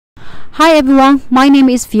Hi everyone, my name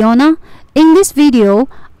is Fiona. In this video,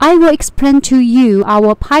 I will explain to you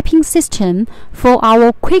our piping system for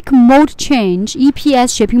our quick mold change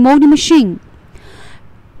EPS shaping molding machine.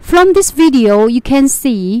 From this video, you can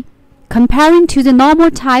see, comparing to the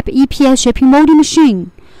normal type EPS shaping molding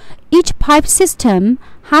machine, each pipe system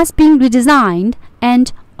has been redesigned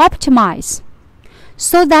and optimized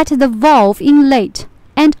so that the valve inlet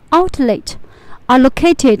and outlet are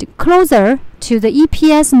located closer to the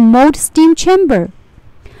EPS mold steam chamber.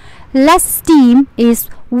 Less steam is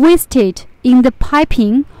wasted in the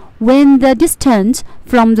piping when the distance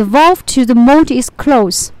from the valve to the mold is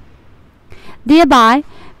close, thereby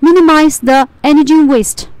minimize the energy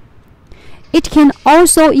waste. It can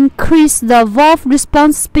also increase the valve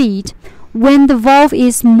response speed when the valve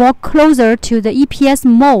is more closer to the EPS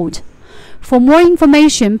mold. For more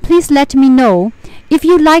information, please let me know. If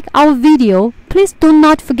you like our video, please do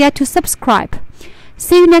not forget to subscribe.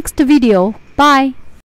 See you next video. Bye.